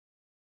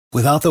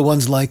Without the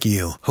ones like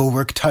you, who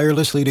work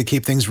tirelessly to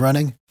keep things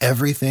running,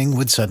 everything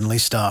would suddenly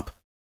stop.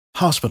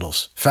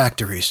 Hospitals,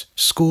 factories,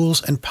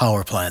 schools, and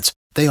power plants,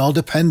 they all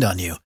depend on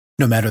you.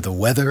 No matter the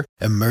weather,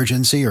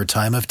 emergency, or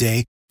time of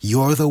day,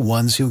 you're the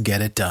ones who get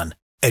it done.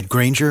 At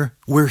Grainger,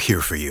 we're here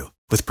for you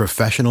with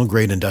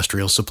professional-grade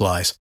industrial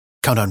supplies.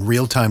 Count on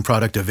real-time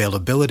product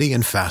availability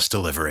and fast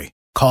delivery.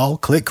 Call,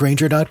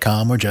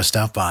 clickgrainger.com, or just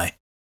stop by.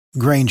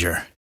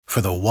 Grainger, for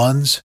the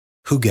ones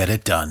who get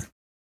it done.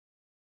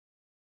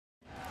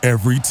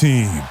 Every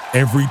team,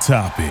 every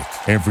topic,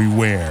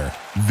 everywhere.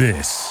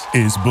 This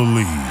is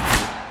Believe.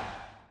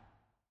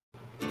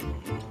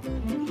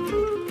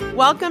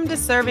 Welcome to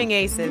Serving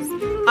Aces.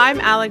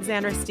 I'm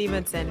Alexandra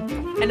Stevenson,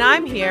 and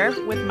I'm here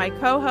with my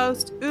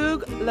co-host,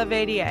 Hugues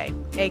Laverdière,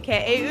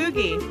 a.k.a.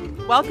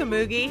 Hugues. Welcome,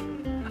 Hugues.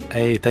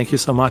 Hey, thank you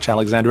so much,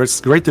 Alexandra. It's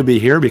great to be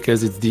here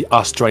because it's the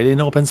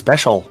Australian Open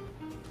special.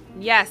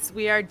 Yes,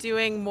 we are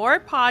doing more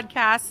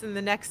podcasts in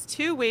the next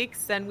 2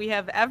 weeks than we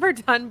have ever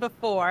done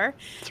before.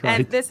 That's right.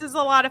 And this is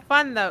a lot of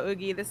fun, though,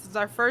 Hugues. This is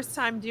our first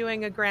time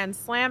doing a Grand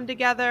Slam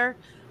together.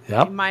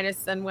 Yep.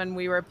 Minus than when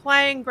we were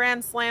playing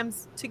Grand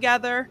Slams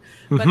together.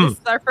 But this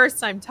is our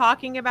first time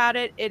talking about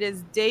it. It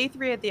is day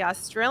 3 at the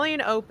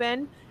Australian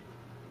Open.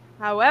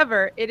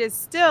 However, it is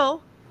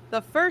still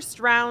the first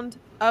round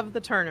of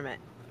the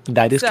tournament.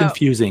 That is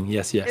confusing.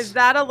 Yes. Is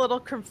that a little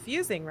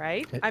confusing,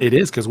 right? It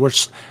is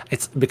because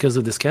it's because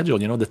of the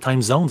schedule. You know, the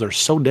time zones are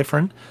so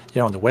different.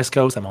 You're on the West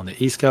Coast, I'm on the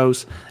East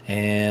Coast,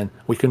 and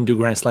we couldn't do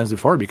Grand Slams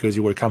before because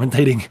you were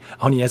commentating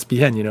on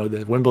ESPN. You know,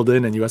 the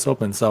Wimbledon and U.S.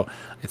 Open. So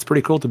it's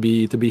pretty cool to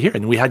be here,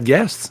 and we had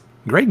guests.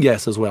 Great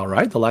guests as well,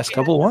 right? The last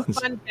couple ones.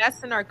 Fun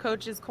guests in our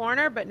coach's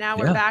corner, but now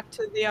we're back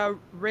to the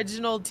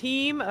original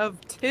team of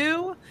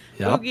 2,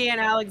 Hugues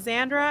and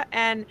Alexandra.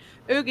 And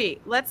Hugues,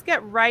 let's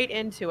get right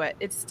into it.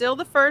 It's still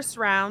the first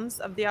rounds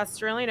of the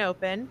Australian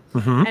Open,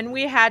 and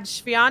we had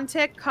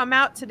Swiatek come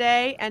out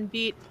today and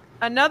beat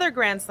another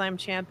Grand Slam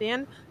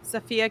champion,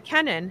 Sofia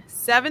Kenin,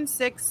 7-6,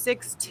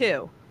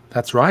 6-2.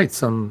 That's right.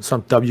 Some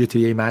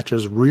WTA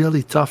matches,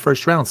 really tough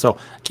first round. So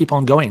keep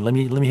on going. Let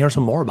me hear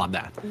some more about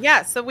that.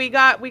 Yeah. So we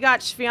got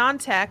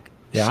Swiatek.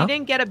 Yeah. She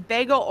didn't get a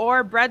bagel or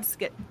a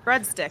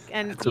breadstick.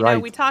 And That's you right. know,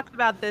 we talked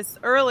about this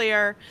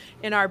earlier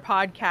in our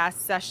podcast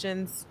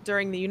sessions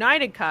during the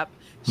United Cup.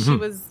 She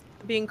was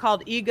being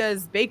called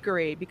Iga's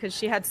Bakery because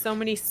she had so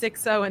many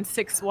 6-0 and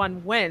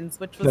 6-1 wins,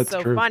 which was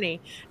true.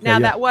 funny. Now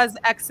that was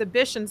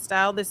exhibition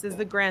style. This is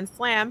the Grand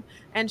Slam,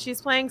 and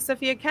she's playing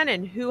Sofia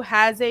Kenin, who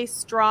has a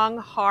strong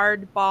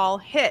hard ball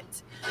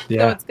hit.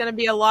 So it's going to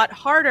be a lot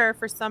harder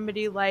for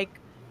somebody like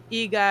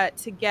Iga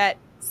to get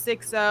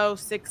 6-0,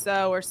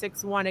 6-0, or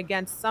 6-1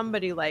 against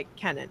somebody like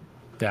Kenin.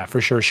 Yeah, for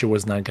sure she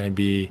was not going to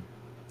be,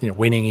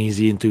 winning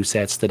easy in 2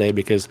 sets today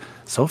because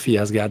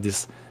Sofia's got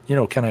this,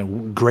 kind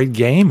of great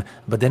game,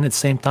 but then at the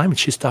same time,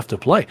 she's tough to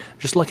play.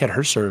 Just look at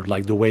her serve,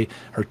 like the way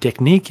her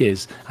technique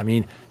is. I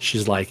mean,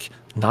 she's like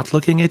not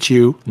looking at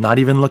you, not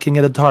even looking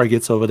at the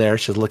targets over there.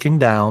 She's looking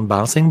down,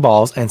 bouncing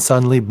balls, and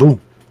suddenly,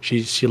 boom,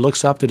 she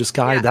looks up to the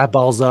sky, that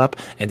ball's up,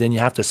 and then you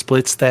have to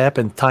split step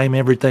and time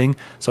everything.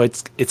 So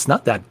it's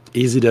not that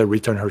easy to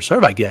return her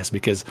serve, I guess,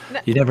 because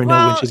you never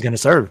know when she's going to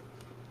serve.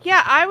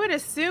 Yeah, I would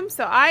assume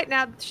so.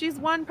 Now she's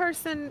one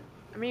person.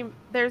 I mean,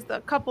 there's a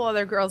couple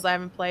other girls I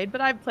haven't played,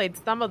 but I've played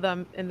some of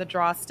them in the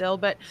draw still.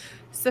 But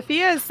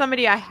Sofia is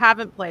somebody I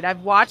haven't played. I've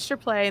watched her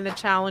play in the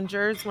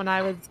Challengers when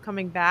I was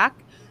coming back,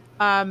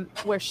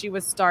 where she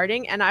was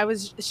starting, and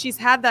she's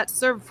had that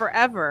serve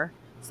forever.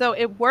 So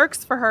it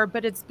works for her,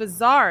 but it's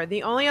bizarre.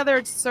 The only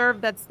other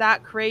serve that's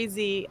that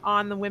crazy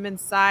on the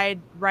women's side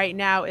right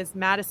now is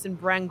Madison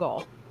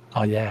Brengel.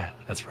 Oh, yeah,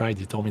 that's right.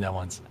 You told me that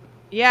once.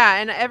 Yeah,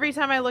 and every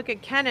time I look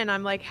at Kenin,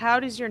 I'm like, how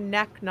does your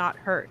neck not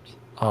hurt?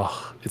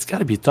 Oh, it's got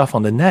to be tough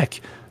on the neck,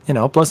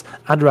 Plus,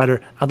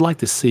 I'd like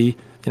to see,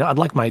 I'd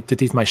like to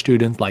teach my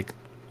students, like,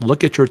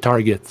 look at your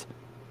target.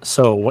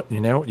 So what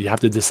you have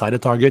to decide a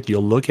target.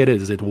 You'll look at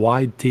it. Is it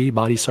wide T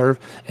body serve?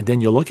 And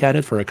then you look at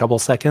it for a couple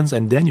seconds,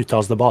 and then you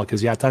toss the ball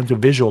because you have time to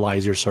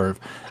visualize your serve.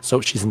 So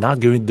she's not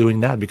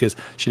doing that because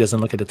she doesn't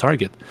look at the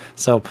target.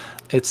 So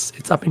it's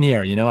up in the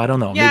air. I don't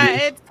know. Yeah,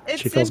 maybe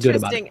it's she feels good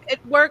about interesting.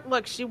 It worked.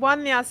 Look, she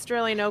won the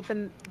Australian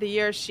Open the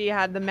year she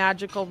had the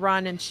magical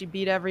run and she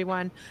beat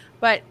everyone,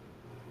 but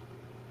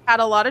had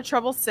a lot of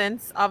trouble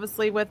since,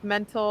 obviously with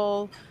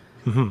mental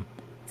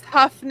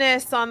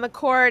toughness on the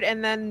court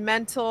and then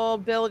mental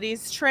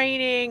abilities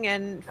training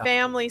and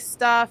family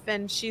stuff,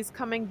 and she's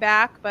coming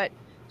back, but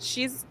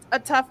she's a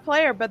tough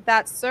player. But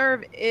that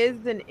serve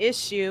is an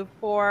issue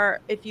for,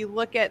 if you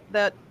look at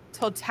the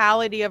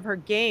totality of her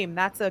game,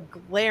 that's a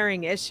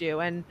glaring issue.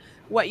 And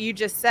what you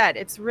just said,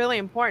 it's really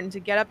important to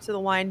get up to the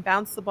line,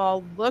 bounce the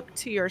ball, look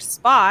to your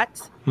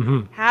spot,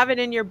 have it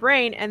in your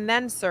brain, and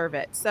then serve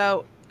it.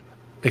 So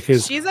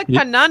because she's a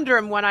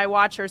conundrum when I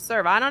watch her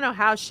serve. I don't know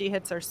how she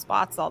hits her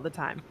spots all the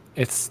time.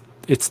 It's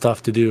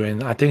tough to do,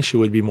 and I think she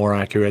would be more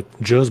accurate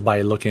just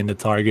by looking at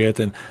the target.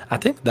 And I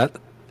think that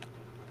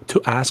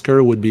to ask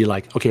her would be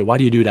like, okay, why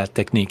do you do that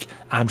technique?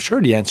 I'm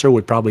sure the answer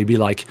would probably be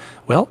like,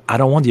 well, I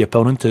don't want the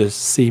opponent to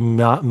see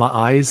my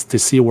eyes to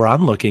see where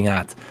I'm looking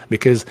at,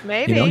 because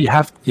Maybe. you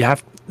have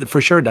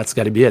for sure that's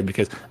got to be it.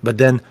 Because but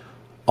then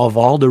of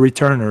all the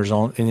returners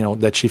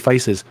that she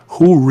faces,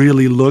 who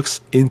really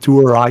looks into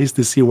her eyes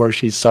to see where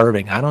she's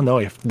serving? I don't know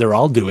if they're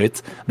all do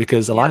it,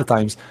 because a lot of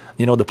times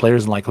the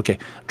players are like, okay,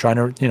 trying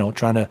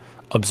to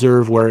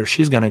observe where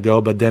she's going to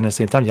go, but then at the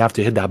same time you have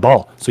to hit that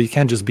ball, so you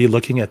can't just be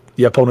looking at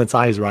the opponent's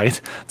eyes, right,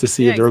 to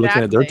see if they're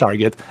looking at their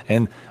target.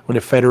 And when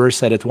the Federer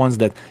said it once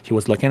that he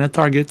was looking at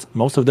targets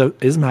most of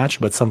his match,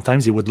 but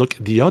sometimes he would look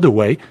the other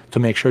way to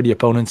make sure the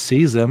opponent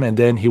sees him, and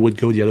then he would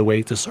go the other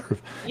way to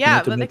serve.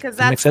 Because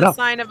that's the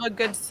sign of a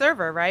good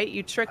server, right?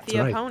 You trick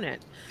the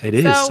opponent. It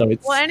is. So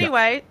it's,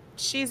 anyway,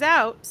 she's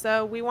out,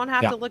 so we won't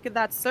have to look at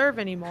that serve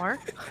anymore.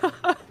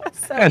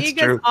 So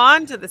Hugues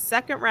on to the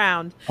second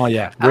round. Oh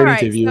yeah,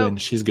 great interview,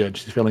 and she's good.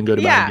 She's feeling good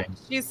about the game.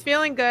 She's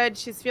feeling good.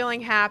 She's feeling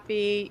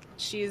happy.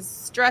 She's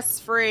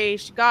stress-free.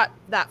 She got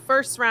that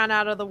first round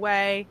out of the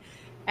way,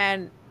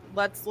 and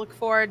let's look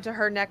forward to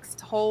her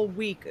next whole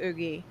week,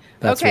 Hugues.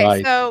 That's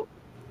right. So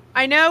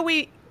I know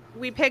we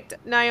picked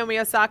Naomi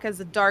Osaka as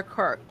a dark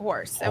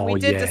horse, and we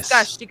did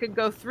discuss she could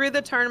go through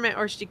the tournament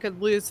or she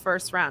could lose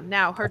first round.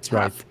 Now,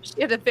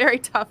 she had a very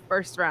tough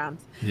first round.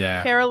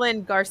 Yeah.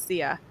 Caroline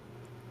Garcia.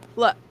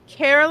 Look,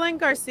 Caroline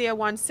Garcia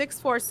won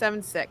 6-4,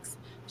 7-6.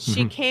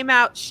 She came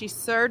out, she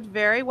served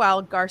very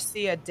well.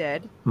 Garcia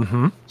did.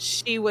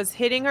 She was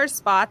hitting her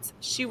spots.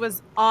 She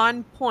was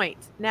on point.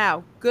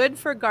 Now, good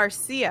for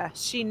Garcia.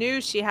 She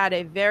knew she had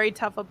a very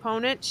tough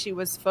opponent. She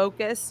was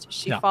focused.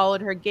 She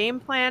followed her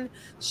game plan.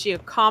 She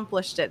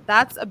accomplished it.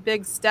 That's a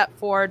big step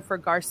forward for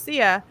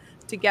Garcia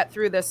to get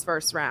through this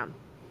first round.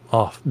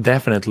 Oh,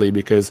 definitely,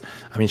 because,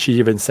 I mean, she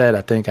even said,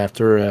 I think,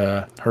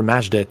 after her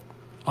match that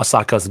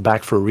Osaka's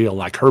back for real.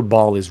 Like, her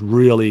ball is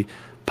really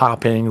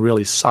popping,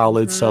 really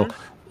solid. So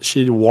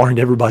she warned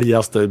everybody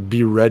else to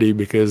be ready,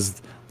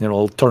 because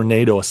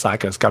tornado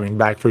Osaka is coming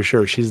back for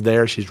sure. She's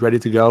there, she's ready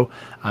to go.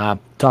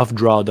 Tough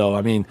draw though.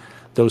 I mean,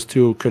 those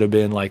two could have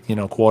been like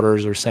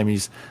quarters or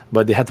semis,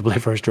 but they had to play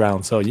first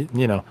round. So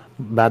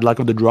bad luck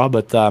of the draw.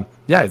 But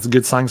it's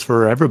good signs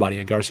for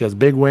everybody. Garcia's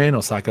big win.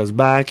 Osaka's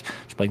back.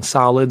 She's playing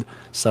solid.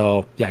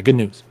 So good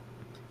news.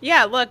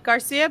 Yeah, look,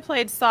 Garcia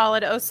played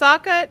solid.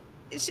 Osaka,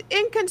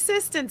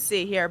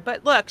 inconsistency here,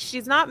 but look,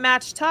 she's not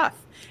match tough.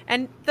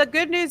 And the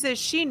good news is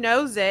she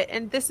knows it,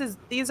 and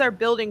these are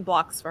building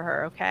blocks for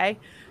her, okay?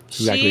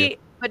 Exactly.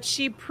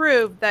 She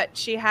proved that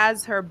she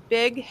has her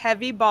big,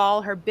 heavy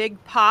ball, her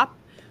big pop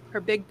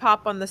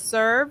on the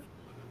serve.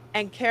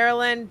 And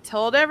Caroline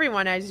told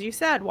everyone, as you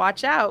said,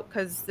 watch out,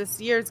 because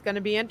this year is going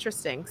to be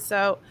interesting.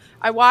 So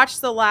I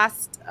watched the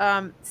last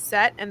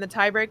set and the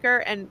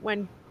tiebreaker, and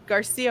when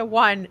Garcia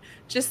won,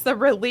 just the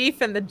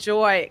relief and the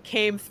joy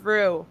came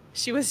through.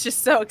 She was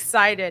just so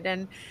excited.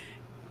 And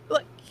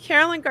look,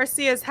 Caroline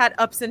Garcia's had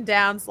ups and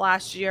downs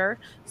last year.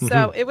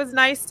 So it was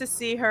nice to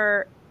see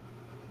her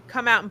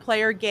come out and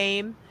play her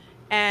game.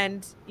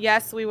 And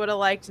yes, we would have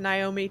liked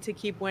Naomi to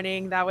keep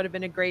winning. That would have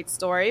been a great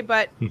story.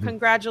 But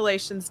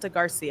congratulations to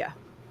Garcia.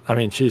 I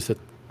mean, she's a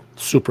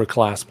super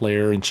class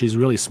player, and she's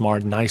really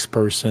smart, nice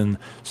person.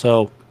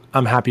 So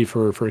I'm happy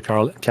for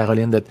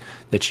Caroline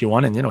that she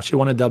won. And, she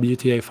won a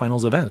WTA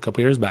Finals event a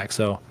couple years back.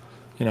 So,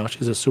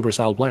 she's a super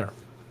solid player.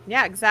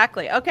 Yeah,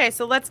 exactly. Okay,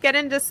 so let's get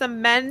into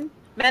some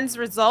men's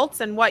results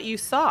and what you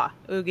saw,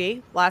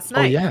 Hugues, last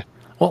night. Oh, yeah.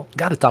 Well,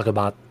 got to talk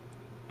about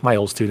my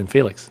old student,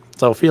 Felix.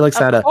 So Felix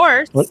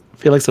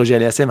Felix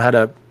Auger-Aliassime had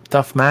a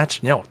tough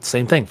match.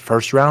 Same thing.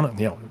 First round,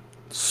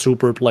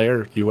 super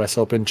player, U.S.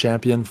 Open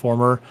champion,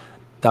 former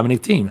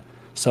Dominic Thiem.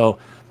 So,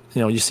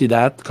 you see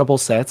that, couple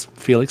sets.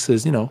 Felix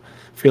is,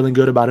 feeling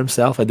good about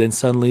himself. And then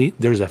suddenly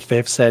there's a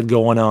fifth set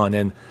going on.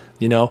 And,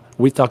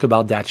 we talk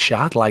about that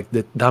shot, like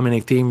the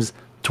Dominic Thiem's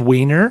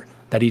tweener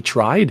that he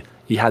tried.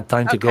 He had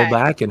time to go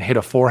back and hit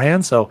a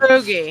forehand. So,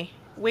 Hugues,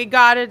 we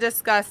got to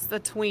discuss the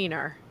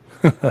tweener.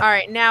 All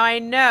right. Now, I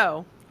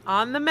know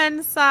on the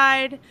men's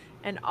side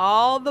and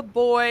all the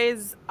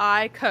boys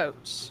I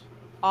coach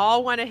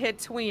all want to hit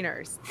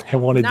tweeners. I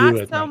want to do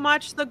it. Not so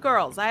much the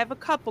girls. I have a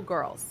couple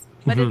girls,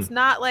 but it's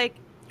not like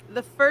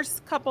the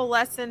first couple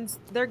lessons,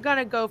 they're going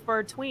to go for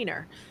a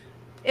tweener.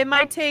 It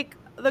might take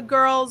the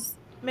girls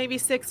maybe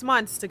 6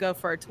 months to go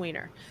for a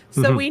tweener.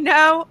 So we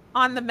know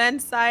on the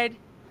men's side,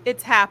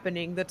 it's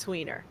happening, the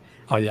tweener.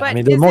 Oh, yeah. But I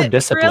mean, they're more disciplined.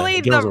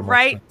 disciplined. Is it really the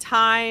right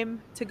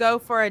time to go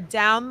for a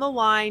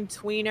down-the-line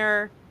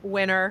tweener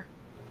winner?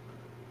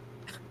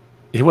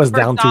 It was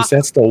down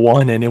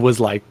 2-1, and it was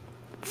like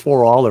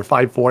 4-all or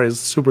 5-4. It's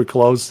super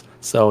close.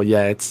 So,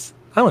 yeah, it's,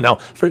 I don't know.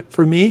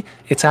 For me,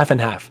 it's half and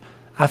half.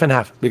 Half and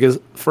half, because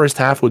first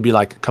half would be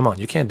like, come on,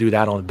 you can't do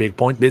that on a big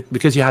point,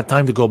 because you had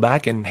time to go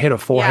back and hit a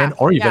forehand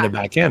or even a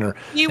backhand.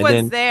 He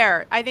was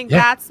there. I think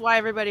that's why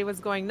everybody was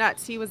going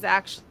nuts. He was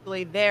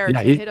actually there to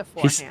hit a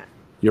forehand.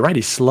 you're right.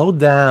 He slowed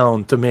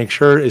down to make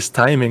sure his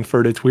timing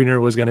for the tweener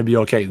was going to be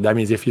okay. That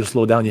means if you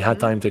slow down, you had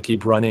time to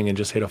keep running and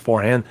just hit a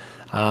forehand.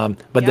 But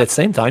at the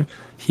same time,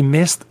 he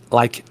missed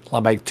like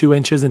 2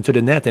 inches into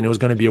the net, and it was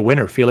going to be a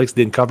winner. Felix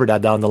didn't cover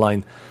that down the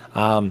line.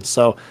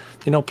 So,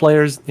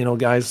 players,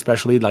 guys,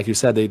 especially like you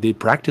said, they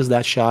practice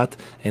that shot,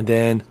 and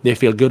then they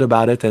feel good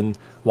about it. And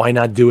why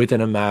not do it in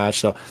a match?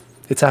 So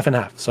it's half and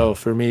half. So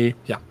for me,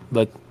 yeah,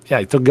 but. Yeah,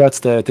 it took guts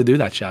to do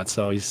that shot,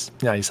 so he's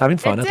having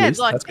fun at least.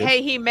 Look,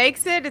 hey, he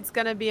makes it. It's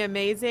going to be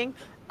amazing.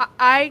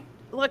 I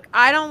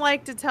don't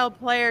like to tell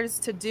players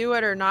to do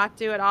it or not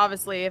do it.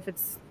 Obviously, if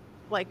it's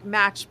like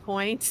match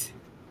point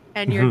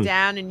and you're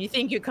down and you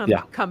think you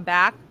come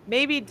back,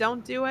 maybe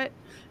don't do it.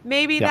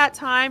 Maybe that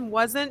time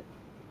wasn't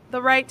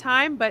the right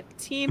time, but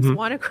Thiem's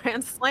won a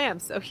Grand Slam,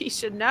 so he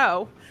should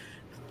know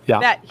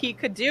that he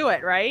could do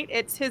it. Right?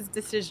 It's his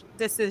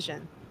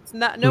decision.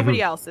 Not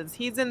nobody else's.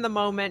 He's in the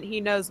moment. He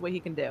knows what he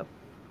can do.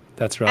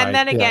 That's right. And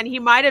then again, he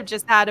might have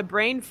just had a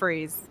brain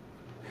freeze.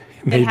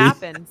 Maybe. It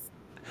happens.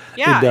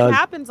 Yeah, it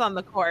happens on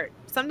the court.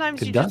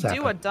 Sometimes you just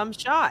do a dumb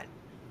shot.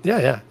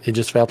 Yeah. He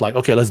just felt like,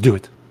 okay, let's do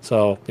it.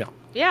 So, yeah.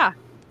 Yeah.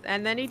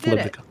 And then he did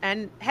it.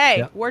 And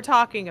hey, we're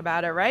talking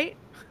about it, right?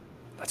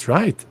 That's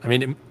right. I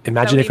mean,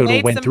 imagine if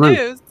it went through.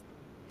 News.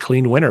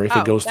 Clean winner if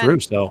it goes through.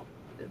 So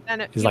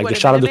he's like the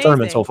shot of the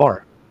tournament so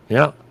far.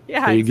 Yeah.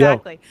 Yeah, there you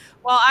exactly. Go.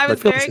 Well, I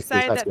was very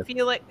excited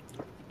that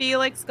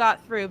Felix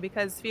got through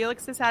because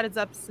Felix has had his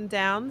ups and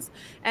downs,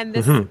 and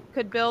this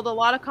could build a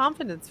lot of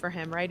confidence for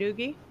him, right,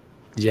 Hugues?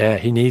 Yeah,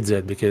 he needs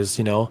it because,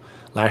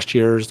 last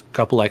year's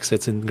couple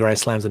exits in Grand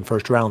Slams in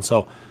first round.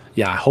 So,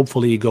 yeah,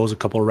 hopefully he goes a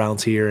couple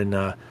rounds here and,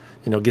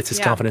 gets his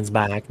confidence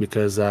back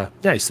because,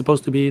 he's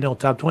supposed to be,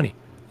 top 20.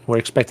 We're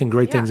expecting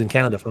great things in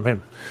Canada from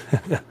him.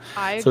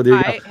 I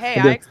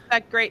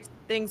expect great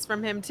things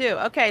from him too.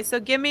 Okay, so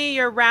give me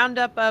your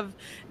roundup of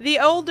the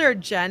older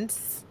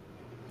gents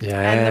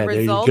and the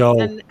results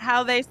and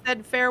how they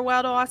said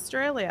farewell to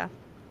Australia.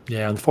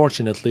 Yeah,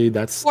 unfortunately,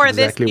 that's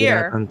exactly what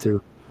happened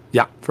to.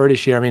 Yeah, for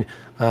this year. I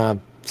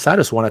mean,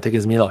 saddest one I think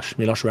is Milos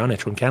Raonic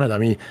from Canada. I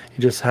mean,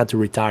 he just had to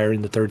retire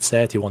in the third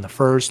set. He won the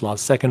first,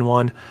 lost the second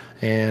one,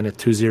 and at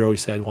 2-0 he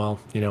said,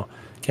 "Well,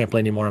 can't play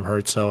anymore. I'm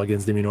hurt." So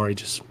against de Minaur, he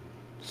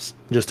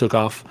just took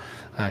off,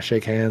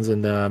 shake hands,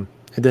 and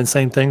then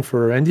same thing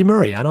for Andy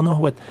Murray. I don't know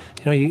what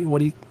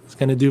he's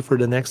going to do for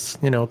the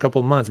next couple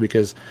of months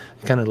because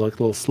he kind of looked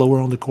a little slower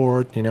on the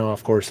court.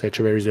 Of course,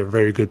 Echeverry is a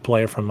very good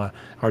player from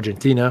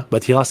Argentina,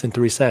 but he lost in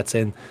 3 sets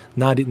and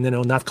not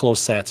close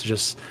sets,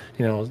 just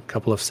a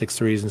couple of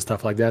 6-3s and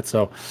stuff like that.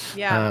 So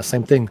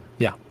same thing.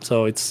 Yeah.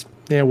 So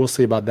we'll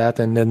see about that.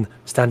 And then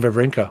Stan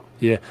Wawrinka.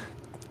 Yeah.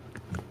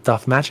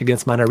 Tough match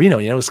against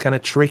Mannarino. It was kind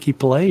of tricky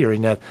player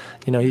in that,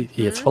 he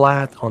hits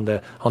flat on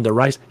the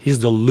rise. He's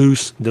the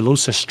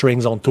loosest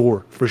strings on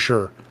tour for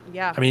sure.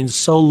 Yeah. I mean,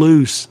 so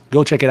loose.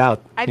 Go check it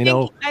out. I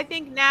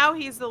think now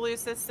he's the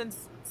loosest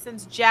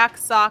since Jack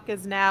Sock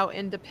is now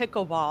into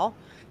pickleball.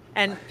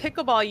 And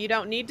pickleball, you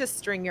don't need to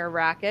string your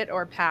racket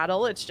or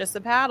paddle. It's just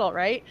a paddle,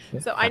 right?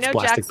 Yeah, so I know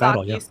Jack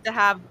Sock used to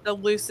have the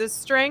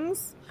loosest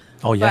strings.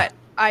 Oh, yeah. But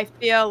I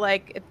feel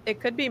like it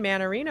could be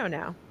Mannarino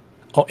now.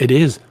 Oh, it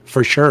is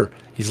for sure.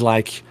 He's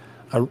like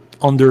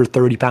under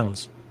 30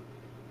 pounds.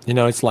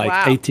 It's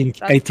like 18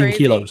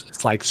 kilos.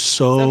 It's like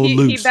so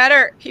loose.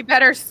 He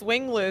better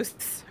swing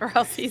loose or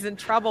else he's in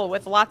trouble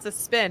with lots of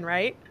spin,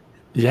 right?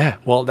 Yeah,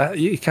 well,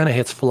 he kind of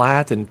hits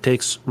flat and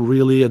takes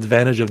really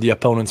advantage of the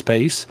opponent's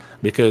pace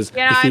because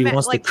if he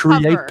wants to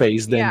create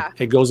pace, then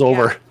it goes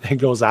over, it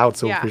goes out.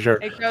 So for sure,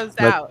 it goes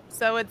out.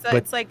 So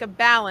it's like a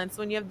balance.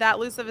 When you have that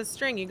loose of a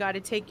string, you got to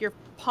take your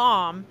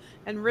palm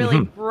and really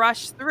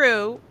brush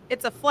through.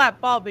 It's a flat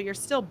ball, but you're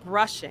still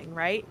brushing,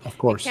 right? Of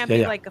course, it can't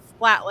be like a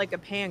flat like a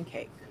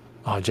pancake.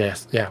 Oh,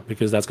 yes, yeah,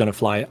 because that's going to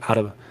fly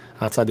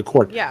outside the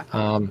court. Yeah.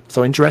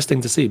 So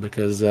interesting to see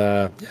because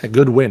a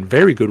good win,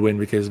 very good win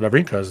because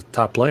Wawrinka is a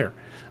top player.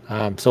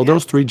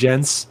 Those 3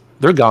 gents,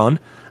 they're gone.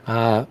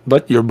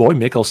 But your boy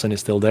Mickelson is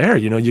still there.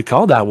 You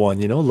call that one,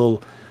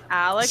 little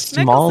Alex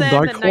small Mickelson,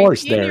 dark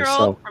horse there.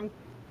 So from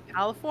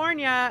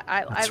California,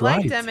 I liked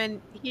right. him,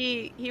 and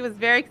he was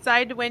very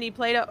excited to win. He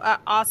played a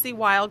Aussie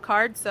wild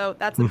card, so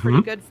that's a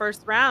pretty good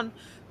first round.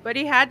 But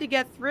he had to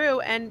get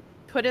through and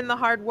put in the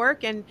hard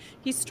work, and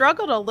he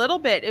struggled a little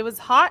bit. It was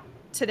hot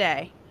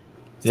today.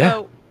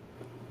 So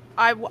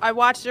I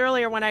watched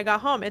earlier when I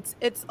got home.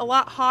 It's a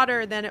lot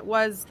hotter than it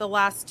was the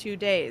last 2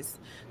 days.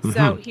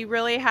 So he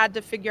really had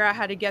to figure out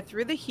how to get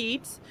through the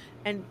heat,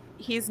 and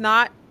he's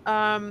not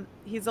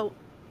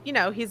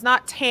he's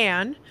not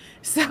tan.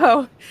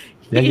 So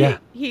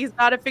he's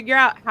got to figure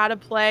out how to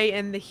play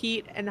in the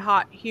heat and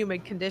hot,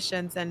 humid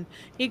conditions, and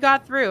he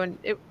got through, and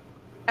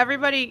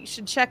everybody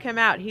should check him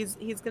out. He's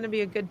going to be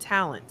a good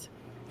talent.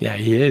 Yeah,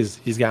 he is.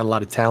 He's got a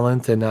lot of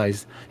talent, and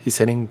he's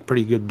hitting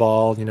pretty good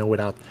ball,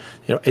 without,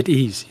 at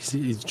ease.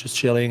 He's just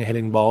chilling,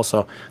 hitting ball,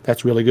 so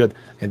that's really good.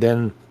 And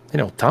then,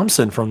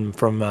 Thompson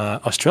from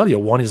Australia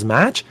won his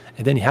match,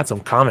 and then he had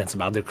some comments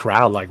about the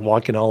crowd, like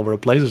walking all over the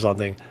place or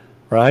something,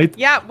 right?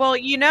 Yeah, well,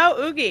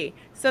 Hugues,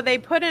 so they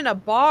put in a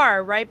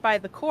bar right by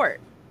the court.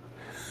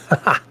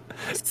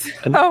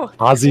 And So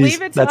Aussies,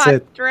 leave it to that's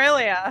it.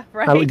 Australia, We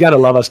right? gotta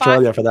love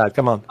Australia for that.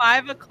 Come on.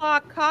 5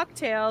 o'clock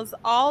cocktails,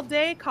 all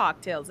day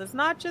cocktails. It's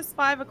not just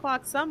 5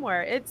 o'clock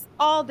somewhere. It's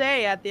all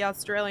day at the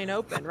Australian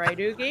Open, right,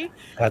 Oogie?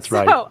 That's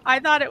right. So I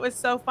thought it was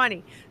so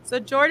funny. So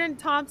Jordan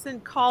Thompson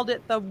called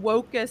it the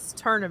wokest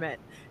tournament.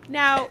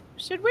 Now,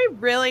 should we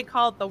really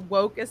call it the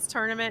wokest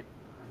tournament?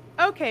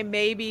 Okay,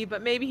 maybe,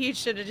 but maybe he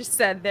should have just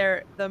said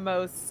they're the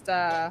most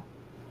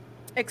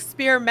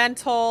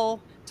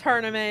experimental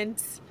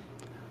tournament.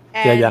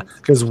 Yeah. And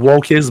Because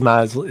wokeism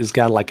has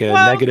got like a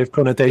well, negative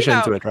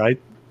connotation to it, right?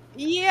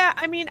 yeah,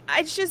 I mean,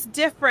 it's just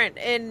different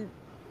in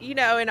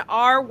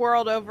our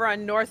world over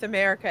on North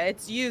America.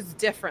 It's used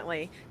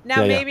differently.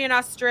 Now, Yeah. maybe in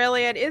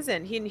Australia it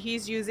isn't.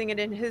 He's using it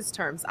in his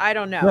terms. I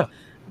don't know. Yeah.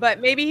 But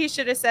maybe he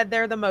should have said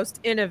they're the most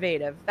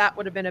innovative. That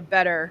would have been a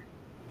better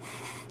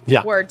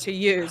Yeah. word to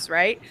use,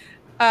 right?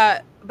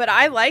 But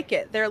I like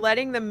it. They're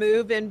letting them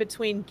move in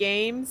between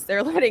games.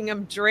 They're letting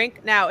them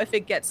drink. Now, if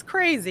it gets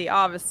crazy,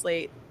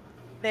 obviously,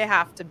 they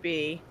have to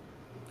be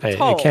Hey,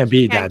 told. it can't be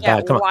You can't that bad.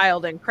 get Come on.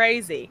 wild and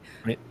crazy.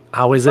 I mean,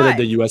 how is it at But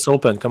the U.S.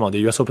 Open? Come on, the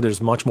U.S. Open,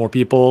 there's much more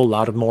people, a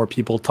lot of more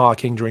people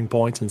talking during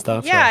points and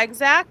stuff. yeah, So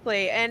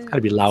exactly. And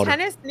gotta be louder.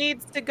 tennis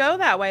needs to go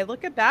that way.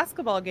 Look at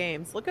basketball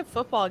games. Look at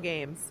football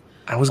games.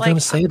 I was Like, gonna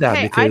say that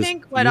hey, I because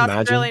think can what you imagine?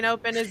 Australian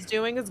Open is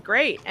doing is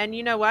great. And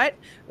you know what?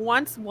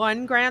 Once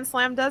one Grand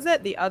Slam does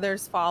it, the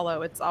others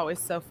follow. It's always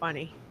so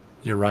funny.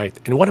 You're right.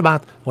 And what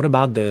about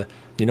the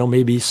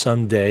maybe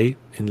someday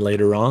and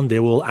later on they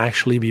will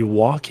actually be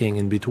walking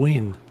in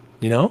between,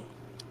 you know?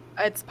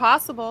 It's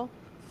possible.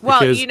 Well,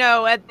 Because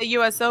at the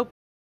US Open.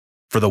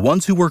 For the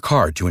ones who work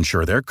hard to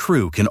ensure their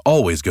crew can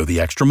always go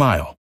the extra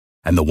mile,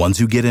 and the ones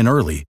who get in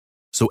early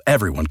so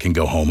everyone can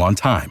go home on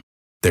time,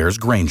 there's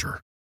Grainger,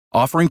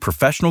 offering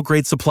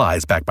professional-grade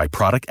supplies backed by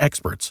product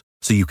experts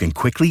so you can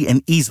quickly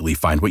and easily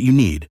find what you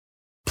need.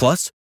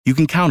 Plus, you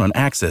can count on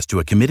access to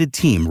a committed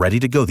team ready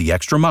to go the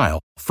extra mile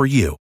for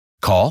you.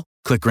 Call,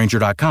 click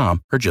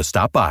Grainger.com, or just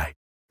stop by.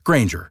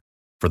 Grainger,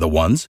 for the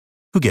ones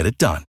who get it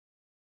done.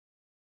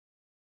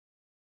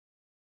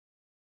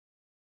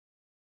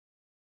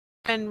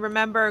 And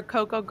remember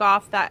Coco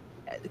Gauff's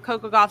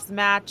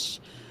match.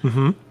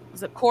 Mm-hmm.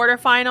 Was it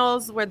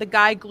quarterfinals where the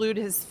guy glued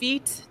his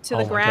feet to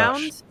the Oh my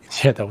ground?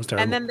 gosh. Yeah, that was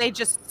terrible. And then they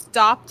just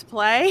stopped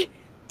play.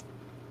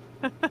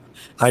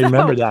 I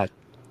remember So that.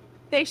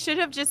 they should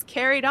have just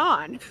carried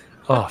on.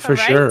 Oh, for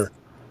Right? sure.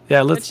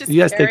 Yeah, Let's just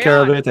you guys take carry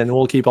care of on. it and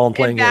we'll keep on In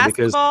playing it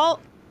because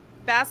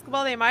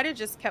basketball, they might have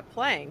just kept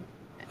playing.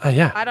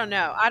 yeah. I don't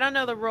know. I don't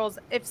know the rules.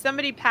 If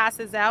somebody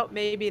passes out,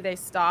 maybe they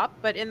stop.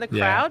 But in the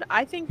Yeah. crowd,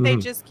 I think they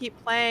Mhm. just keep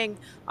playing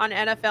on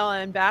NFL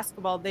and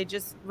basketball. They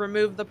just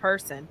remove the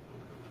person.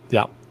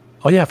 Yeah.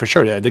 Oh yeah, for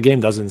sure. Yeah, the game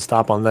doesn't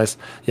stop unless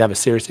you have a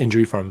serious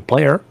injury from a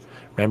player.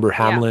 Remember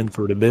Hamlin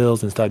for the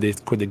Bills and stuff, they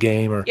quit the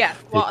game or Yeah.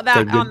 they Well, that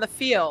take on the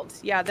field.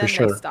 Yeah, then for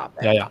sure. they stop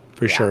it. Yeah,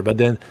 for Yeah. sure. But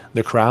then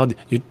the crowd,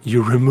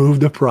 you remove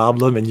the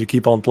problem and you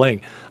keep on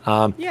playing.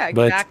 Yeah,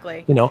 But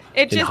exactly. you know,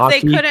 It in just hockey,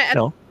 they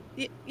couldn't.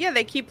 you know,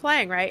 They keep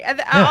playing, right? And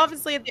yeah,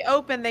 obviously at the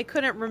Open, they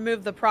couldn't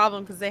remove the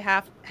problem because they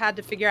had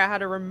to figure out how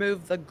to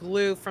remove the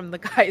glue from the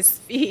guy's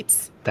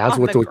feet that's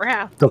on what the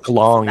ground. took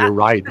long. That- You're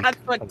right. That's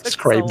what took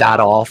Scrape so that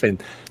long. off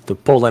and to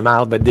pull him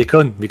out, but they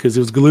couldn't because it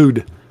was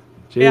glued.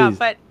 Yeah, Jeez.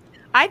 but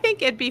I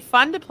think it'd be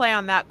fun to play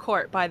on that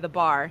court by the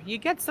bar. You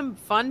get some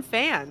fun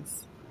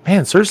fans.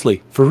 Man,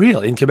 seriously, for real.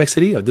 In Quebec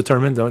City, I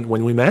determined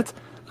when we met.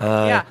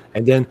 Yeah.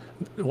 And then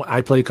I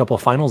played a couple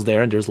of finals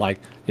there, and there's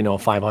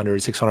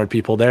 500, 600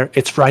 people there.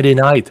 It's Friday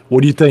night.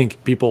 What do you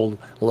think? People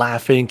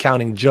laughing,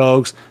 counting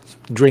jokes,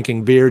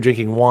 drinking beer,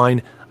 drinking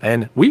wine.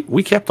 And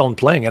we kept on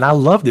playing, and I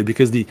loved it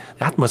because the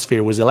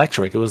atmosphere was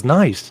electric. It was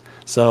nice.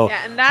 So,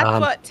 Yeah, and that's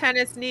what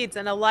tennis needs,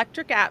 an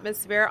electric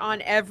atmosphere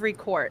on every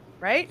court,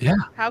 right? yeah,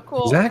 How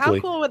cool exactly.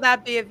 how cool would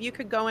that be if you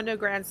could go into a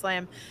Grand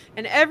Slam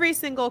and every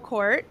single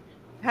court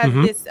has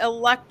Mhm. this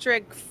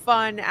electric,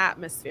 fun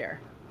atmosphere?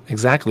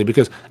 Exactly,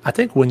 because I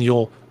think when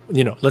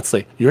let's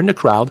say you're in the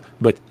crowd,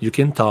 but you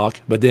can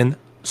talk, but then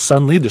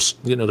suddenly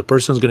the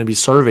person's going to be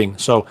serving,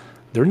 so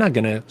they're not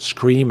going to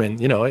scream, and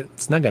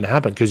it's not going to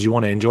happen because you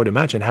want to enjoy the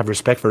match and have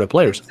respect for the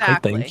players. I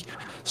think Exactly.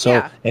 so.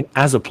 Yeah. And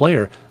as a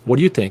player, what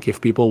do you think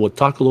if people would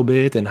talk a little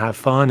bit and have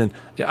fun? And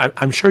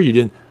I'm sure you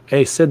didn't.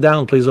 Hey, sit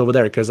down, please, over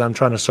there, because I'm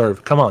trying to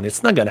serve. Come on,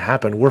 it's not going to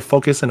happen. We're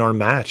focused on our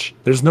match.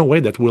 There's no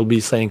way that we'll be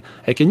saying,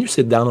 hey, can you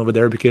sit down over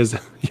there because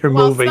you're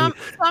Well, moving.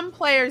 some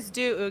players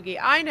do, Oogie.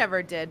 I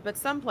never did, but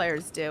some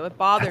players do. It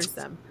bothers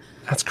them.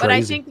 That's But I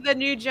crazy. think the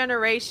new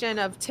generation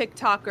of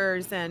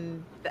TikTokers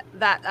and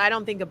that I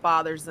don't think it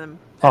bothers them.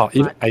 Oh, as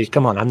much.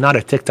 come on. I'm not a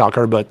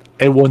TikToker, but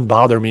it wouldn't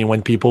bother me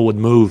when people would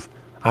move.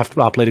 I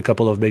played a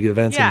couple of big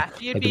events Yeah,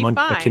 you'd at be the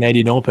fine.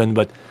 Canadian Open,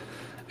 but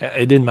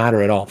it didn't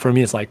matter at all. For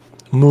me, it's like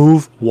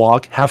move,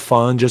 walk, have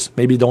fun. Just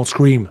maybe don't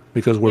scream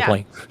because we're Yeah.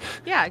 playing.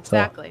 Yeah,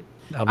 exactly.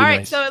 That'll All be right,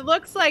 nice. so it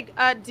looks like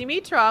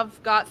Dimitrov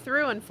got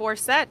through in 4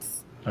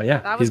 sets. Oh, yeah.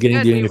 That He's was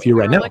getting good. a few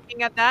We right were now.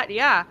 looking at that.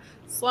 Yeah.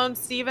 Sloane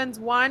Stevens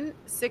won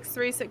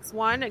 6-3,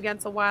 6-1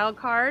 against a wild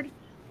card.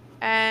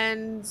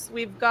 And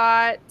we've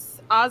got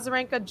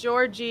Wawrinka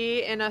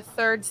Georgie in a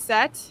third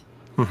set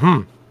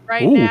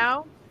right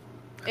now.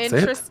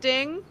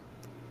 Interesting.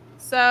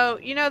 So,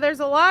 there's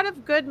a lot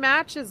of good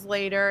matches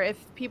later if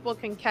people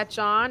can catch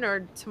on,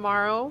 or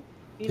tomorrow.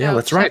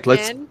 That's right.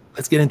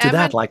 Let's get into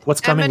that. Like,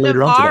 what's coming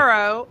later on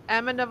today?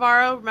 Emma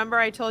Navarro, remember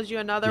I told you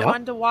another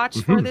one to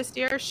watch for this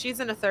year? She's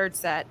in a third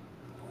set.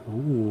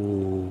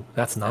 Ooh,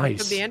 that's nice.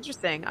 It could be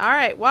interesting. All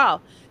right,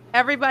 well,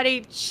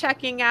 everybody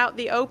checking out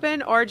the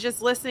Open or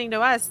just listening to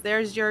us,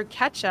 there's your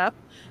catch-up.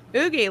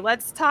 Hugues,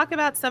 let's talk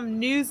about some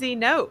newsy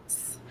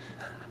notes.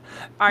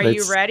 Are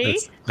you ready?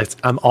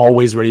 I'm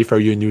always ready for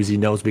your newsy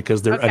notes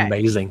because they're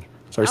amazing.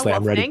 Seriously,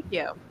 I'm ready. Thank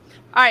you. All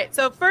right,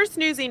 so first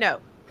newsy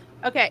note.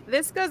 Okay,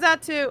 this goes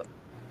out to,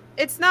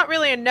 it's not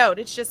really a note,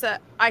 it's just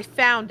I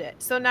found it.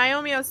 So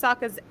Naomi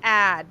Osaka's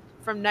ad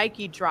from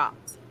Nike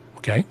dropped.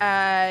 Okay.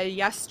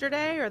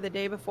 Yesterday or the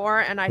day before,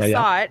 and I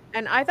saw it,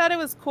 and I thought it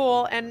was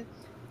cool. And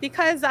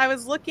because I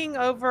was looking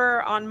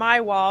over on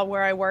my wall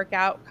where I work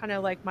out, kind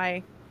of like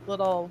my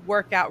little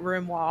workout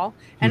room wall,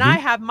 and I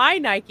have my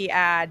Nike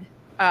ad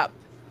up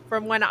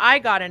from when I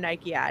got a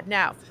Nike ad.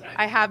 Now,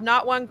 I have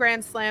not won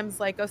Grand Slams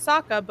like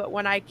Osaka, but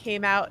when I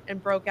came out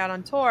and broke out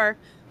on tour,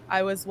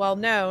 I was well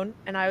known,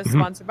 and I was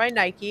sponsored by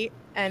Nike,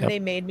 and they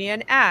made me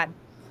an ad.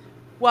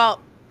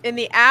 Well, in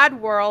the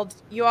ad world,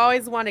 you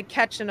always want a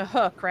catch and a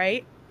hook,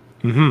 right?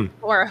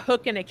 Or a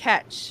hook and a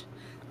catch.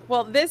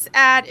 Well, this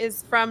ad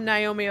is from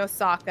Naomi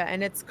Osaka,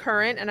 and it's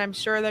current, and I'm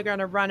sure they're going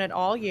to run it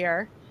all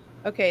year.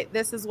 Okay,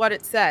 this is what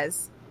it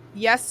says.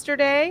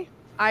 Yesterday,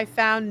 I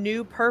found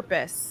new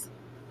purpose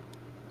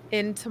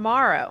in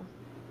tomorrow.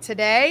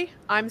 Today,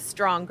 I'm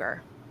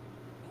stronger.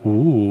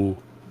 Ooh,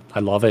 I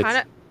love it.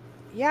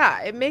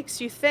 Yeah, it makes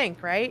you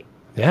think, right?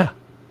 Yeah.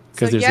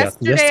 Because there's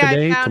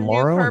yesterday,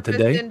 tomorrow, and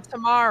today. In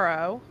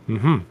tomorrow.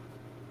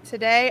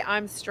 Today,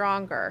 I'm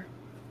stronger.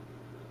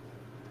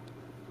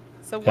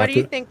 So what do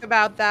you think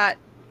about that,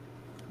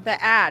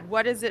 the ad?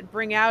 What does it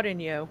bring out in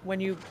you when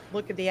you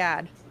look at the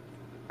ad?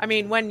 I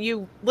mean, when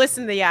you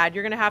listen to the ad,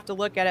 you're going to have to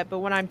look at it, but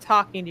when I'm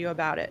talking to you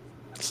about it.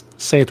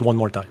 Say it one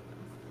more time.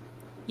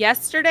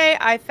 Yesterday,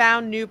 I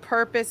found new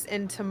purpose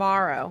in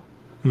tomorrow.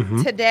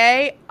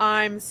 Today,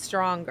 I'm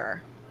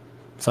stronger.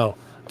 So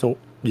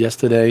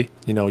yesterday,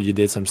 you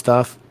did some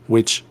stuff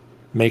which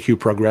make you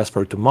progress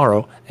for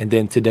tomorrow, and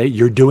then today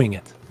you're doing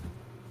it.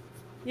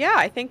 Yeah,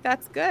 I think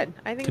that's good.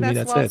 I think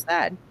that's well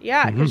said.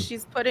 Yeah, because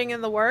she's putting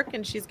in the work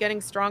and she's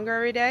getting stronger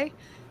every day.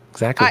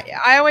 Exactly.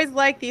 I always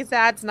like these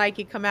ads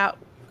Nike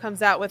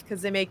comes out with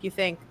because they make you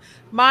think.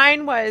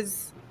 Mine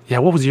was... Yeah,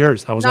 what was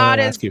yours? I was going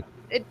to ask you.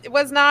 It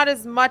was not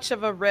as much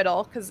of a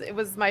riddle because it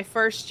was my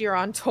first year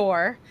on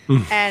tour,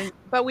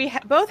 but we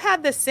both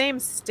had the same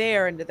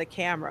stare into the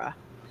camera.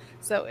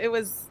 So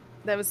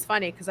that was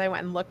funny because I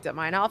went and looked at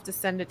mine. I'll have to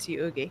send it to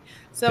you, Hugues.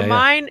 So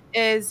mine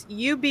is,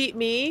 you beat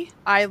me,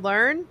 I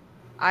learn.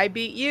 I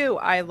beat you,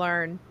 I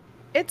learn.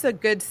 It's a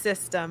good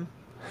system.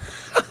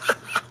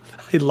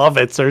 I love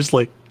it,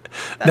 seriously.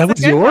 That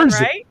was one, yours,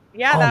 right?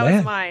 Yeah, that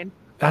was mine.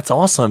 That's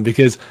awesome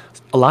because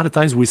a lot of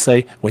times we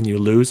say when you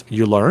lose,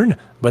 you learn.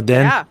 But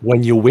then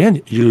when you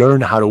win, you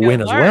learn how to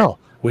win as well,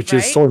 which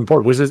is so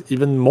important, which is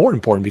even more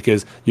important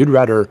because you'd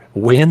rather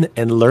win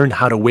and learn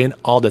how to win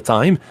all the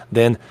time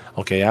than,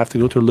 okay, I have to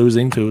go to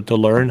losing to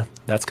learn.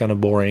 That's kind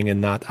of boring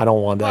and I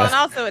don't want that. Well, and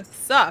also it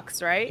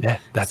sucks, right? Yeah,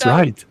 that's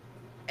right.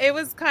 It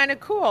was kind of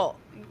cool.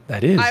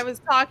 That is. I was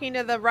talking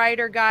to the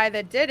writer guy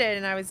that did it,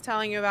 and I was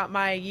telling you about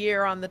my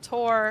year on the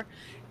tour,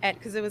 and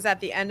because it was at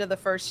the end of the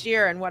first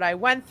year and what I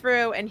went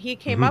through, and he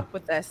came up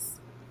with this.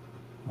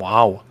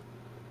 Wow.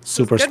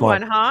 Super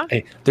smart. Good one, huh?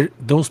 Hey,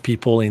 those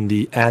people in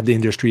the ad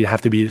industry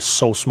have to be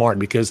so smart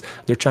because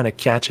they're trying to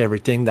catch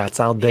everything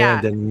that's out there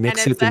and then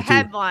mix it into... it's a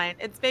headline.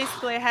 It's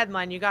basically a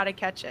headline. You got to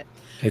catch it.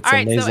 It's all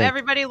right, amazing. so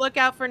everybody look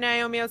out for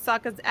Naomi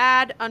Osaka's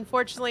ad.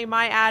 Unfortunately,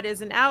 my ad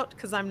isn't out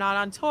because I'm not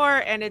on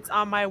tour and it's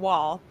on my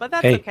wall. But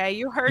that's okay.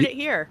 You heard it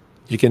here.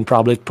 You can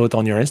probably put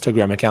on your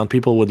Instagram account.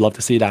 People would love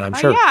to see that, I'm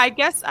sure. Yeah, I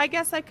guess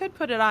I could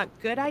put it on.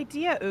 Good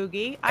idea,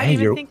 Hugues. I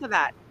didn't even think of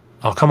that.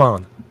 Oh, come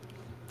on.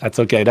 That's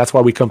okay. That's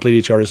why we complete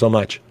each other so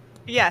much.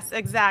 Yes,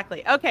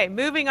 exactly. Okay,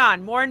 moving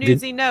on. More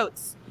newsy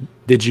notes.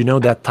 Did you know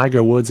that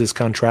Tiger Woods'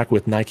 contract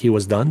with Nike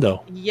was done,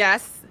 though?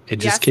 Yes. It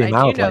just came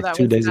out like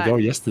 2 days ago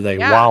yesterday.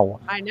 Yeah, wow.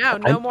 I know.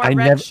 No more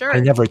red shirts. I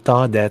never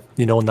thought that,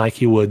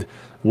 Nike would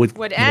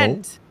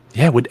end.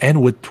 Would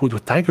end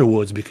with Tiger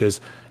Woods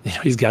because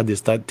he's got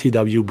this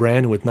TW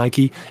brand with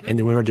Nike. And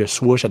then remember the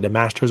swoosh at the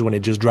Masters when it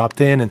just dropped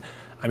in. And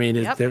I mean,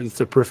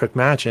 it's a perfect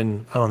match,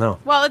 and I don't know.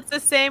 Well, it's the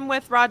same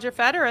with Roger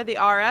Federer, the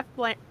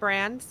RF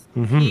brands.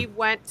 He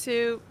went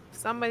to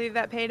somebody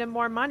that paid him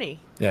more money.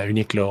 Yeah,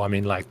 Uniqlo. I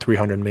mean, like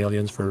 300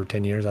 million for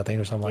 10 years, I think,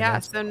 or something like that.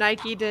 Yeah, so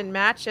Nike didn't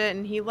match it,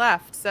 and he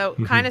left. So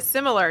kind of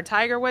similar.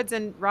 Tiger Woods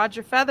and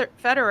Roger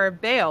Federer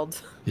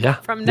bailed.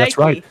 From Nike. That's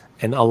right.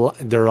 And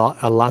they're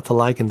a lot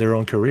alike in their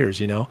own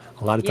careers. A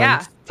lot of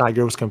times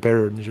Tiger was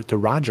compared to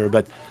Roger,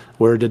 but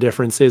where the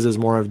difference is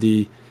more of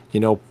the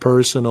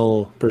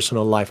personal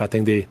life. I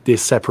think they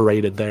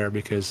separated there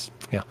because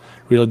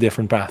really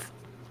different path.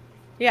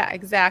 Yeah,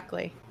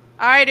 exactly.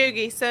 All right,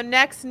 Hugues. So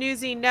next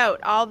newsy note,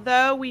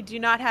 although we do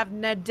not have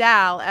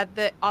Nadal at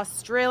the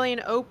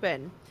Australian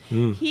Open,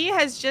 he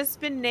has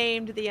just been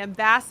named the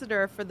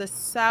ambassador for the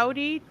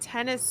Saudi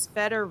Tennis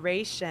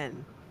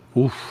Federation.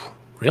 Oof,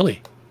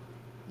 really?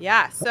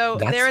 Yeah. So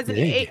That's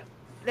big.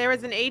 there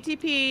is an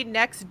ATP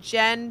Next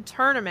Gen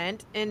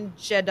tournament in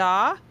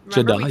Jeddah.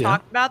 Remember Jeddah, we yeah.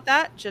 talked about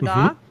that?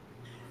 Jeddah.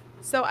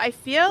 So I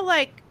feel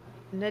like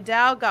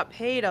Nadal got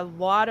paid a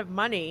lot of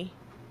money.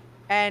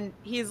 And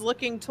he's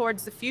looking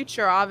towards the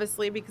future,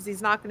 obviously, because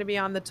he's not going to be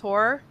on the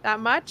tour that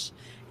much.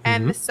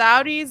 And the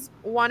Saudis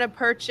want to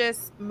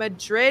purchase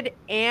Madrid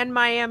and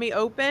Miami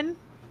Open.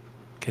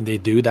 Can they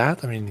do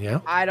that? I mean,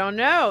 yeah. I don't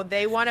know.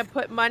 They want to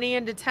put money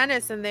into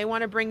tennis and they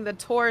want to bring the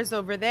tours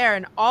over there.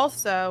 And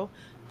also,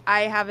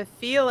 I have a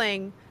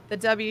feeling the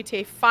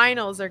WTA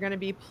Finals are going to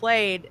be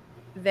played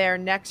there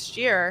next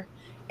year.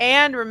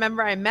 And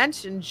remember, I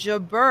mentioned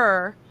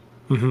Jabeur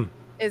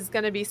is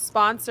going to be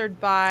sponsored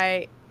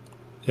by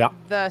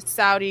the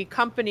Saudi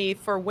company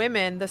for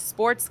women, the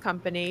sports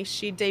company.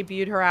 She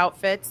debuted her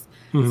outfits.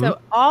 So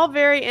all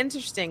very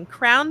interesting.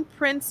 Crown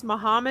Prince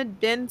Mohammed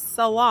bin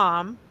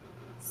Salman.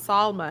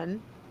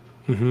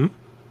 I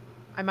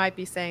might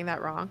be saying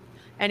that wrong.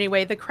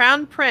 Anyway, the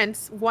Crown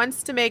Prince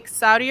wants to make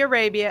Saudi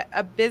Arabia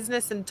a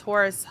business and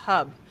tourist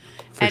hub.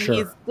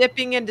 He's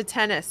dipping into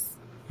tennis.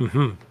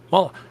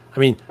 Well, I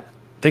mean,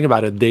 think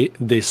about it.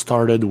 They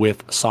started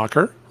with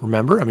soccer,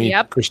 remember? I mean,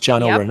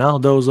 Cristiano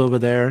Ronaldo's over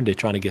there. They're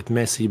trying to get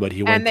Messi, but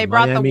he went to Miami. And they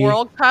brought the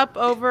World Cup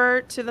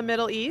over to the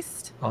Middle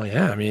East. Oh,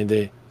 yeah. I mean,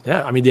 they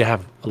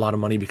have a lot of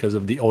money because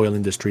of the oil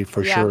industry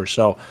for sure.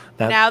 So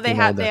now they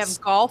have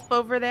golf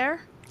over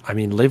there. I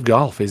mean, Live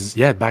Golf is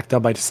backed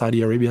up by the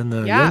Saudi Arabian.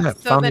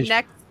 So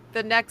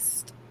the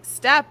next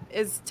step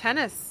is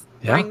tennis.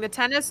 Yeah. Bring the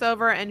tennis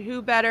over, and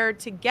who better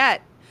to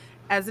get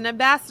as an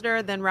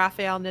ambassador than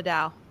Rafael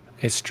Nadal?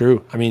 It's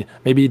true. I mean,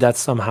 maybe that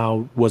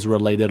somehow was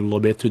related a little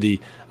bit to the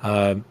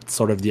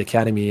sort of the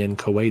academy in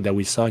Kuwait that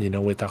we saw,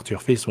 with Arthur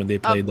Fils when they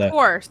played. Of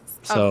course.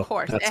 So of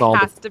course. That's it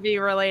has to be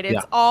related.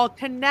 It's all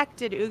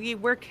connected, Hugues.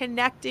 We're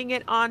connecting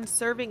it on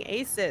Serving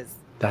Aces.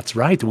 That's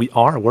right.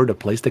 We're the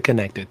place to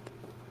connect it.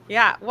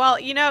 Yeah. Well,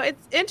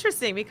 it's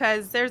interesting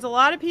because there's a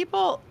lot of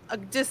people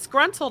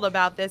disgruntled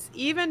about this.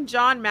 Even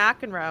John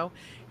McEnroe,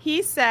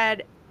 he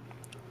said,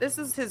 this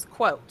is his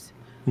quote.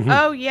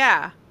 Oh,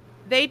 yeah.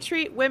 They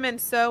treat women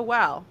so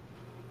well.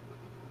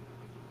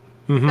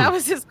 That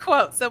was his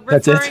quote. So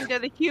referring to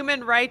the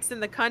human rights in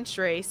the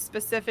country,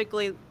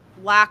 specifically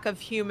lack of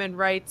human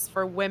rights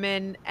for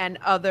women and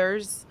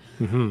others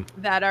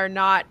that are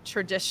not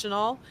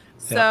traditional.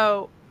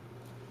 So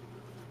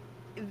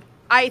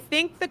I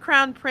think the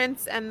Crown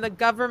Prince and the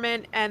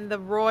government and the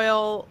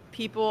royal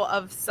people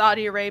of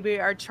Saudi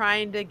Arabia are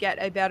trying to get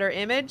a better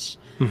image.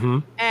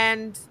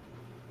 And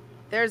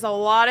there's a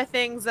lot of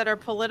things that are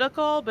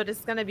political, but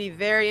it's going to be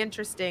very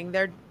interesting.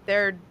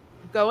 They're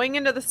going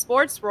into the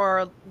sports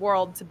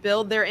world to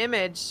build their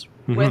image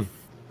with.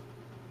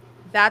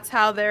 That's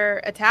how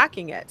they're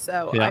attacking it.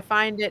 So I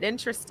find it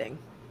interesting.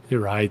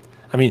 You're right.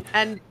 I mean,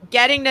 and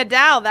getting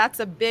Nadal, that's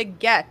a big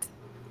get.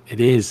 It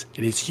is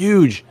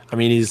huge. I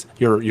mean,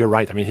 you're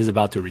right. I mean, he's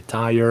about to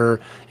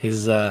retire.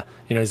 His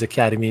his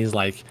academy is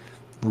like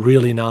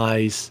really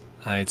nice.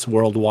 It's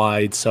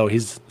worldwide, so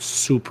he's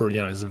super.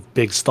 He's a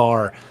big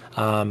star.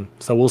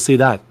 So we'll see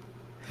that.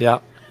 Yeah.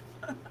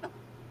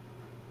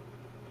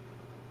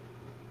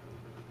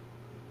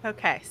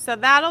 Okay, so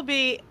that'll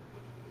be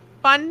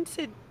fun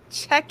to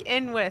check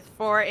in with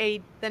for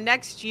the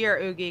next year,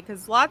 Hugues,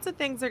 because lots of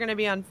things are going to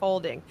be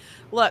unfolding.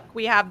 Look,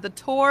 we have the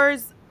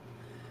tours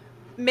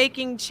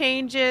making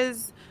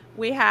changes.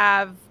 We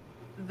have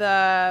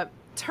the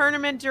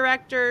tournament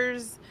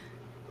directors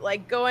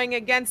like going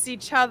against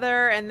each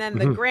other, and then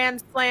the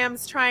Grand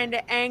Slams trying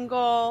to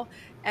angle.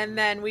 And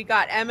then we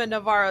got Emma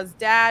Navarro's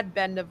dad,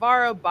 Ben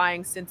Navarro,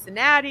 buying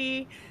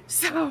Cincinnati.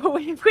 So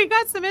we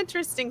got some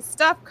interesting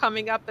stuff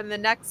coming up in the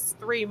next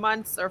 3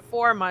 months or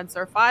 4 months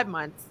or 5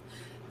 months.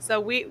 So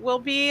we will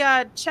be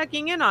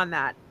checking in on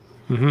that.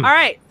 All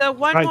right. So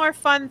one more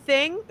fun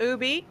thing,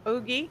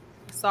 Hugues.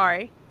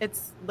 Sorry,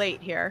 it's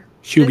late here.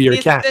 Hugues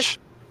or catch.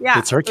 Yeah,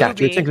 it's her catch.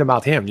 Hugues. You're thinking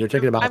about him. You're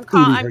thinking about.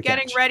 I'm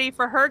getting ready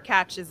for her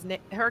catches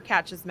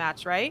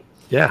match, right?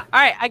 Yeah. All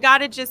right. I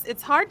gotta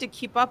it's hard to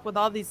keep up with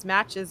all these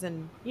matches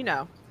and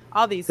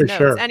all these notes.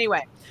 Sure.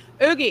 Anyway,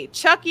 Hugues,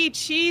 Chuckie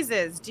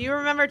Cheeses. Do you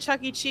remember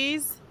Chuckie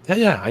Cheese?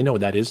 Yeah. I know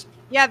what that is.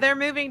 Yeah, they're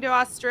moving to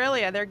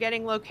Australia. They're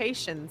getting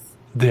locations.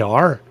 They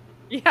are.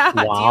 Yeah.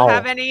 Wow. Do you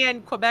have any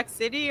in Quebec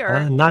City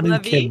or not in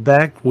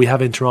Quebec? We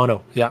have in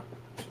Toronto. Yeah.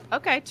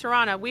 Okay,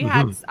 Toronto. We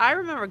had, I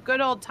remember good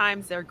old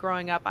times there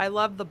growing up. I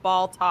loved the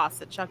ball toss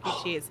at Chuckie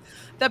Cheese.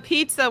 The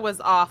pizza was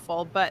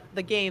awful, but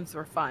the games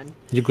were fun.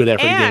 You go there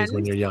for the games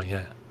when you're young,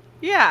 yeah.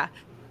 Yeah.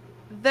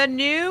 The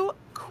new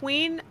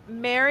Queen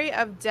Mary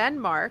of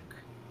Denmark,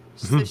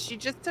 so she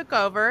just took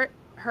over.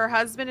 Her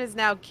husband is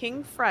now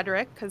King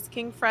Frederik because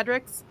King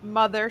Frederik's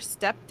mother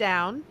stepped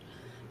down.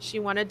 She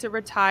wanted to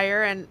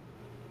retire, and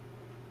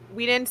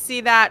we didn't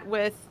see that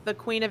with the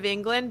Queen of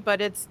England,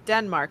 but it's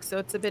Denmark, so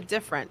it's a bit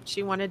different.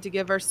 She wanted to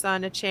give her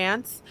son a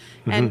chance,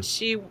 and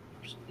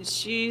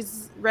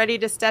she's ready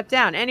to step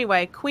down.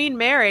 Anyway, Queen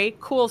Mary,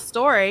 cool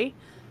story,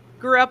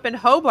 grew up in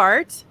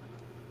Hobart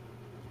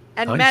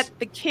and met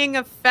the King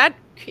of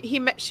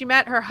she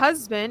met her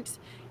husband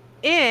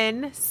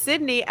in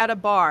Sydney at a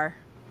bar.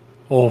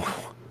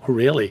 Oh,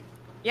 really?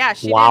 Yeah,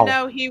 she didn't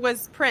know he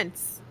was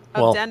Prince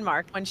of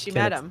Denmark when she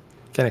met him.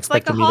 Can't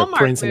expect to meet a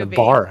prince in a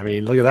bar. I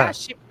mean, look at that.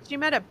 She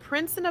met a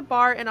prince in a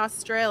bar in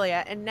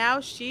Australia, and now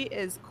she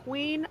is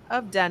Queen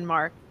of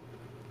Denmark.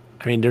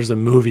 I mean, there's a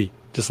movie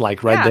just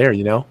like there,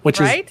 which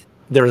is,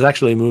 there's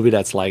actually a movie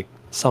that's like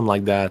something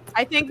like that.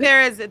 I think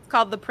there is. It's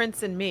called The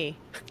Prince and Me.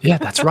 Yeah,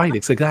 that's right.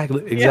 It's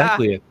exactly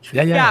it.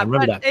 Yeah, I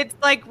remember that. It's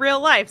like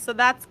real life, so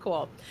that's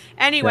cool.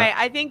 Anyway,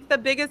 I think the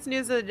biggest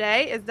news of the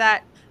day is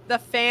that the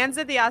fans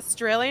of the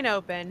Australian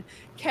Open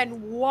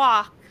can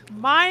walk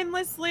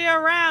mindlessly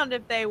around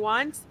if they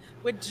want,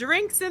 with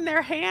drinks in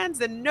their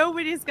hands, and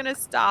nobody's going to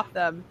stop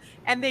them.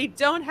 And they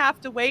don't have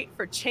to wait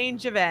for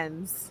change of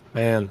ends.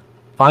 Man,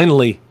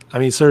 finally. I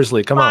mean,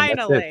 seriously, come on.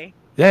 Finally.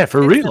 Yeah,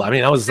 for real. I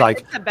mean, I was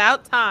like, it's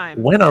about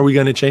time. When are we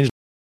going to change?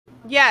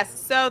 Yes,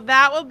 so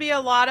that will be a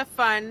lot of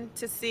fun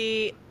to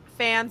see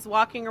fans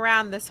walking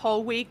around this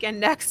whole week and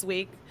next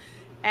week.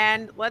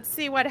 And let's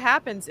see what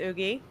happens,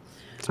 Hugues.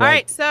 All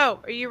right, so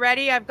are you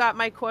ready? I've got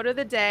my quote of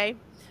the day.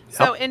 Yep.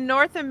 So in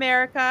North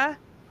America,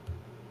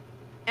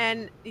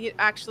 and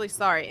actually,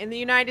 sorry, in the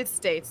United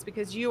States,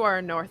 because you are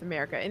in North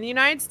America. In the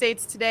United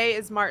States, today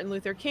is Martin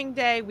Luther King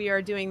Day. We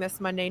are doing this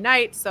Monday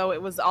night, so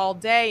it was all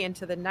day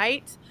into the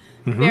night.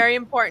 Very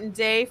important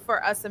day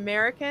for us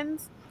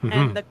Americans.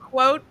 And the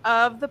quote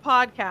of the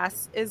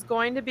podcast is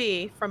going to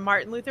be from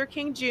Martin Luther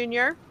King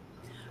Jr.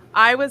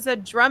 I was a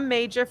drum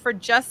major for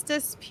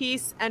justice,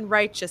 peace, and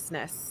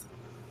righteousness.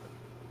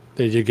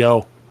 There you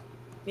go.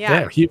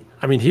 Yeah.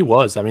 He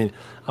was. I mean,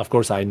 of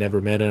course, I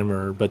never met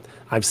him, but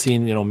I've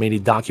seen,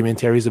 many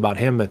documentaries about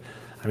him. But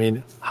I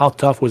mean, how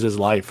tough was his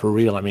life for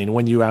real? I mean,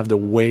 when you have the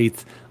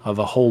weight of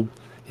a whole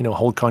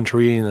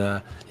country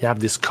and you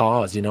have this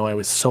cause, it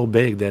was so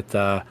big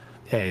that,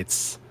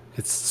 it's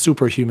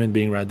superhuman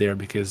being right there,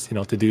 because,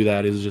 to do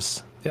that is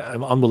just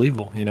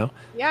unbelievable,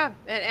 Yeah.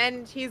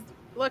 And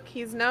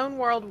he's known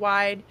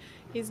worldwide.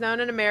 He's known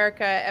in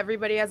America.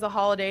 Everybody has a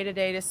holiday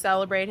today to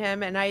celebrate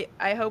him. And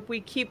I hope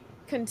we keep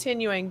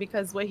continuing,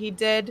 because what he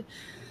did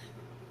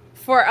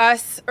for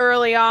us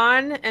early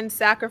on and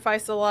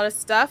sacrificed a lot of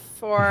stuff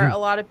for a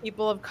lot of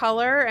people of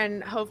color,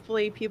 and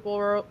hopefully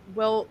people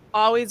will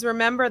always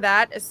remember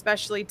that,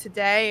 especially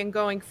today and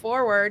going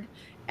forward,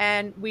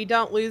 and we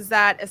don't lose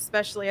that,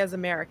 especially as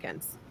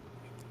Americans.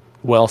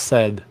 Well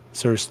said.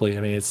 Seriously,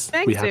 I mean,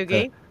 we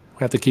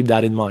have to keep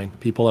that in mind.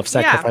 People have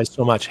sacrificed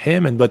so much,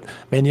 but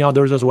many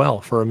others as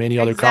well, for many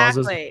other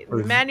causes.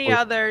 Many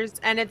others,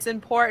 and it's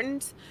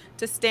important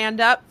to stand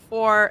up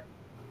for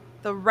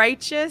the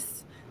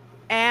righteous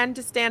and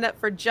to stand up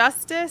for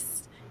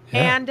justice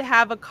and to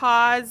have a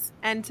cause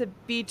and to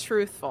be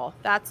truthful.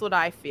 That's what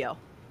I feel.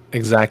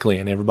 Exactly.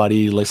 And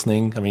everybody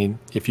listening, I mean,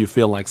 if you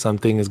feel like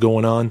something is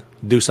going on,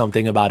 do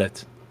something about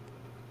it.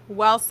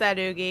 Well said,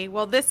 Hugues.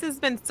 Well, this has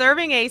been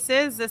Serving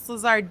Aces. This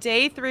was our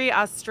Day 3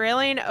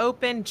 Australian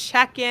Open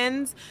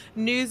check-ins,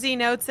 newsy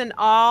notes and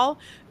all.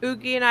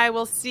 Hugues and I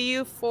will see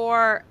you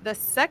for the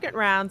second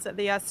rounds at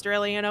the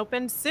Australian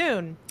Open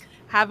soon.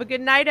 Have a good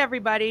night,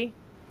 everybody.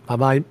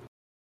 Bye-bye.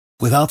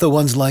 Without the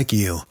ones like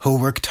you, who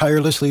work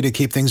tirelessly to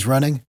keep things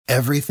running,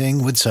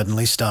 everything would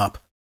suddenly stop.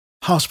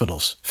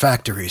 Hospitals,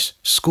 factories,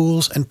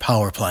 schools, and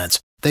power plants,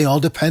 they all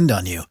depend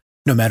on you.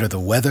 No matter the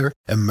weather,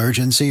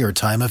 emergency, or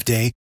time of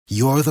day,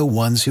 you're the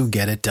ones who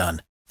get it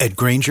done. At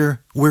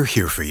Grainger, we're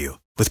here for you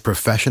with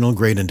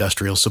professional-grade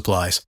industrial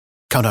supplies.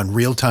 Count on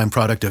real-time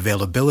product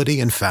availability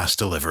and fast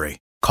delivery.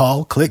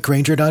 Call, click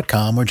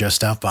Grainger.com, or just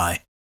stop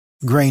by.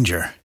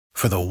 Grainger,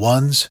 for the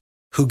ones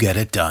who get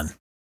it done.